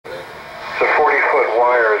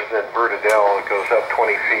wire is an inverted L. It goes up 20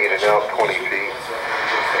 feet and out 20 feet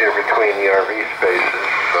here between the RV spaces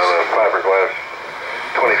on a fiberglass,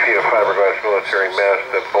 20 feet of fiberglass military mast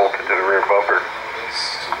that bolted to the rear bumper.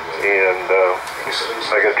 And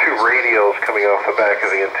I got two radios coming off the back of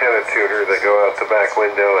the antenna tuner that go out the back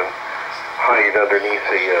window and hide underneath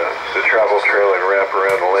the travel trailer and wrap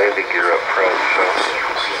around the landing gear up front. So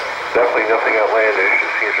definitely nothing outlandish. It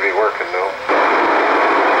seems to be working though.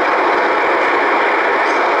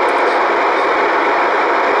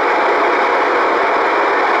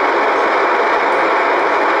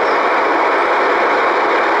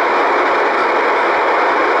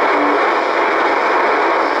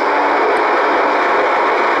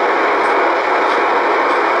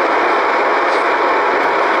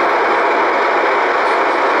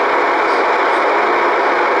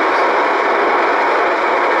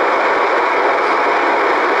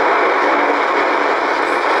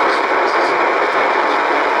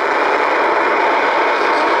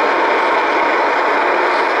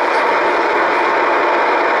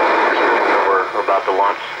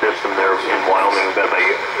 System there in Wyoming. We've got about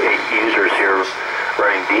 8 users here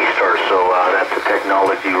running D-Star, so that's the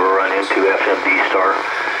technology we're running into, FM D-Star.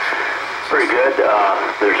 Pretty good.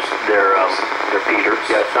 They're Peter.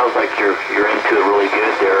 Yeah, it sounds like you're into it really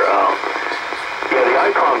good there. Yeah, the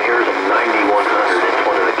ICOM here is a 9100. It's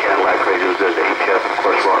one of the Cadillac radios. There's HF. Of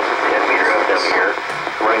course, we're on 10 meter FM here.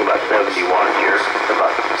 I'm running about 70 watts here,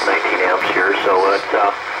 about 19 amps here, so it's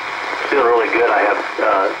feeling really good. I have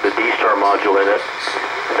the D-Star module in it.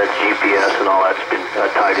 That's GPS and all that's been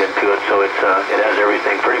tied into it, so it has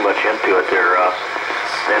everything pretty much into it there.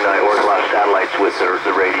 And I work a lot of satellites with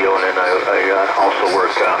the radio, and then I also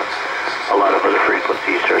work a lot of other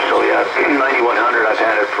frequencies there. So yeah, 9100, I've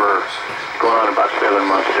had it for going on about 7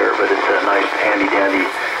 months there, but it's a nice handy dandy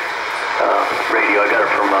radio. I got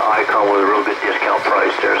it from ICOM with a real good discount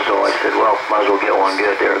price there, so I said, well, might as well get one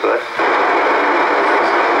good there, but.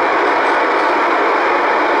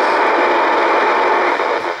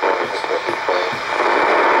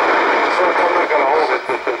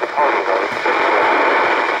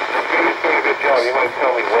 You might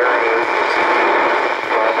tell me where it is.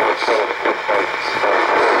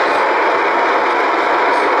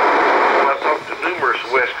 I talked to numerous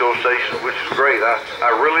West Coast stations, which is great. I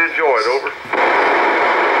really enjoy it. Over.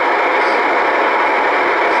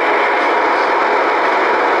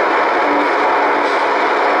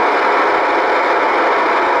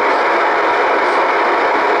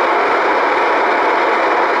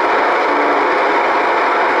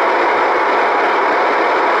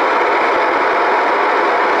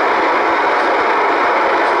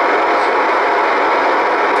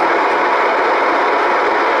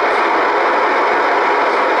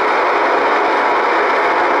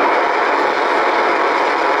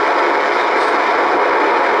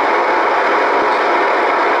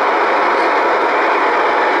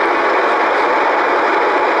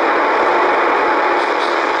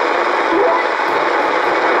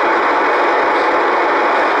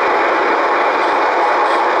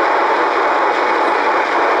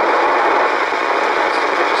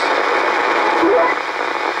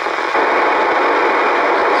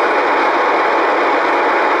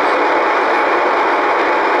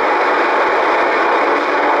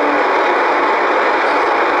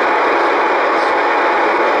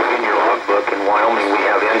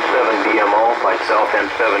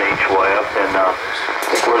 N7HYF, and I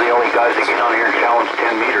think we're the only guys that get on here and challenge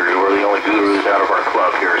 10 meters. We're the only gurus out of our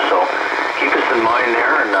club here, so keep us in mind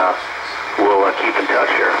there, and we'll keep in touch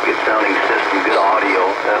here. Good sounding system, good audio,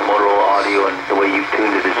 that Motorola audio, and the way you've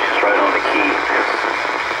tuned it is just right on the key.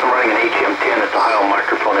 I'm running an HM10, it's a Heil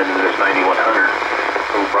microphone into this 9100,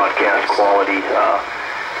 from broadcast quality,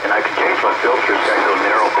 and I can change my filters. I go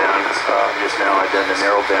narrowband. Just now I've done the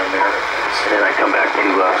narrowband there, and then I come back to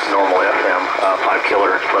normal FM, 5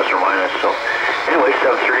 kilohertz plus or minus. So anyway,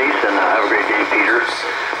 sub 3s, and have a great day, Peter.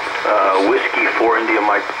 Whiskey 4 India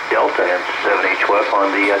Mike Delta and 7HWF on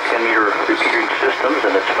the 10 meter repeating systems,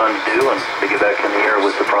 and it's fun to do and to get back in the air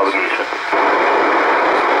with the propagation.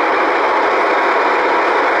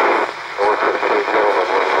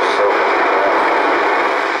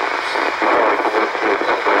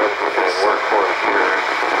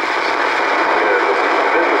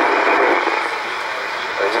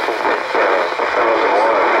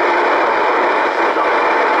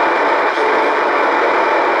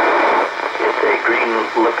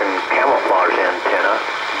 Looking camouflage antenna,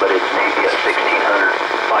 but it's maybe a 1600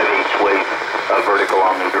 5/8 wave vertical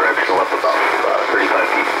omnidirectional up about 30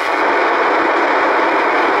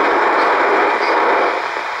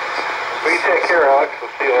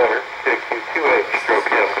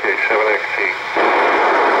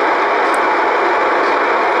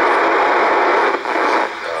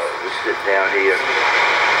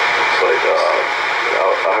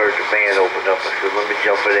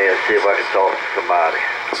 in and see if I can talk to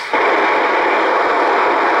somebody.